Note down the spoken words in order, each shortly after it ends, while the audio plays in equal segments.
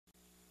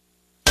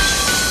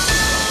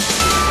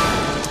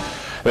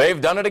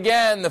They've done it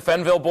again. The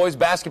Fennville boys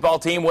basketball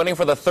team winning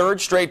for the third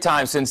straight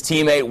time since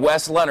teammate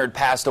Wes Leonard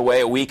passed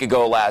away a week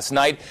ago last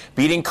night,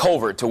 beating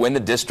Covert to win the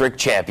district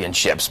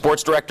championship.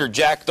 Sports director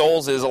Jack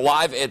Doles is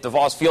live at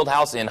DeVos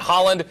Fieldhouse in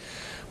Holland,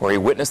 where he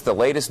witnessed the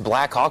latest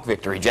Black Hawk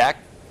victory. Jack?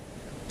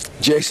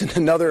 Jason,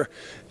 another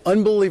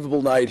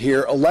unbelievable night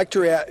here,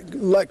 electric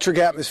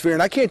atmosphere,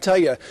 and I can't tell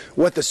you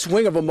what the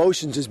swing of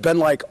emotions has been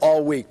like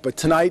all week, but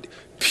tonight,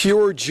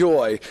 pure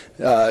joy.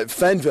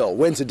 Fennville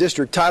wins the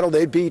district title.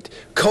 They beat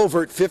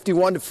Covert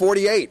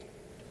 51-48.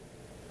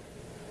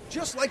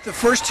 Just like the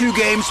first two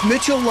games,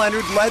 Mitchell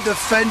Leonard led the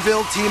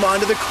Fennville team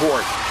onto the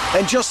court.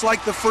 And just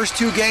like the first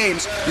two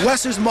games,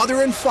 Wes's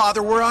mother and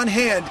father were on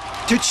hand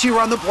to cheer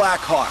on the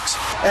Blackhawks.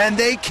 And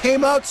they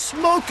came out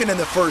smoking in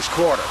the first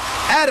quarter.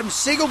 Adam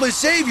Siegel to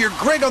Xavier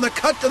Grigg on the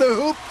cut to the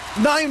hoop.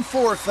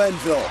 9-4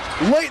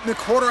 Fennville. Late in the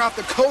quarter off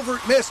the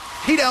Covert miss,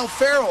 Pete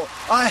Alfaro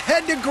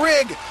ahead to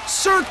Grigg.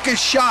 Circus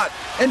shot.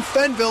 And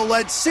Fennville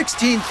led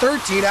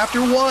 16-13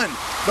 after one.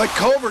 But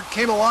Covert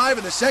came alive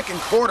in the second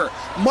quarter.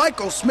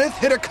 Michael Smith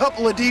hit a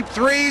couple of deep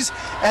threes,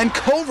 and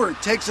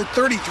Covert takes a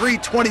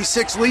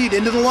 33-26 lead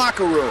into the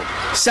locker room.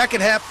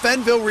 Second half,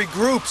 Fennville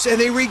regroups,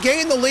 and they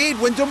regain the lead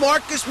when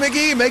DeMarcus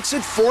McGee makes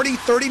it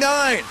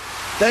 40-39.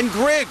 Then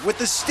Grigg with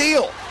the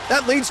steal.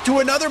 That leads to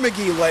another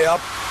McGee layup.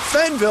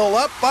 Fennville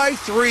up by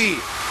 3.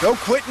 No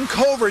quitting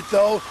Covert,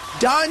 though.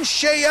 Don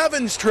Shea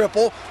Evans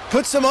triple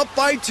puts them up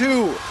by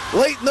 2.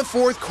 Late in the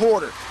fourth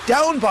quarter,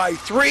 down by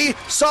 3,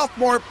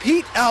 sophomore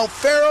Pete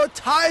Alfaro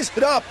ties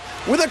it up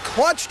with a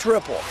clutch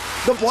triple.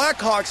 The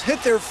Blackhawks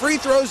hit their free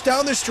throws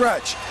down the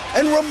stretch,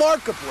 and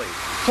remarkably,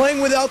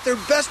 playing without their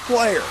best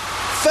player,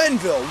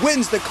 Fennville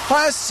wins the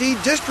Class C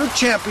District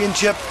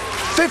Championship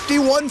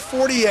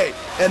 51-48,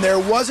 and there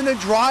wasn't a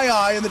dry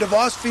eye in the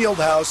DeVos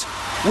Fieldhouse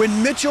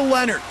when Mitchell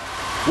Leonard,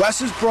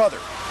 Wes's brother,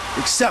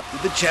 accepted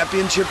the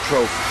championship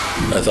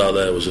trophy. I thought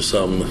that was just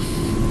something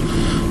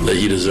that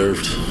he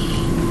deserved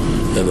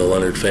and the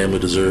Leonard family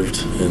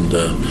deserved, and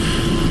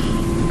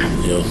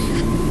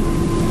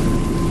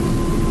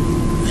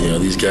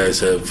these guys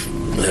have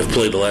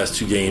played the last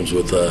two games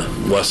with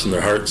Wes in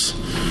their hearts.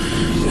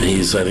 And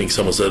I think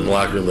someone said in the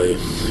locker room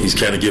he's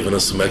kind of given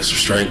us some extra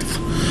strength,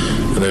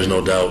 and there's no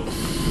doubt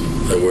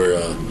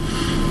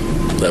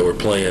that we're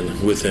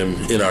playing with him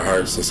in our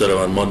hearts instead of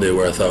on Monday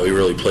where I thought we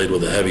really played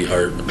with a heavy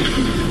heart.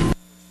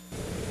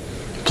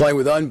 Playing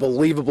with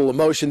unbelievable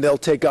emotion, they'll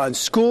take on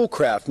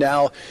Schoolcraft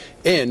now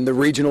in the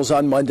regionals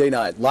on Monday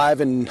night. Live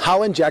in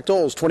Holland, Jack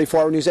Doles,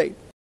 24 Hour News 8.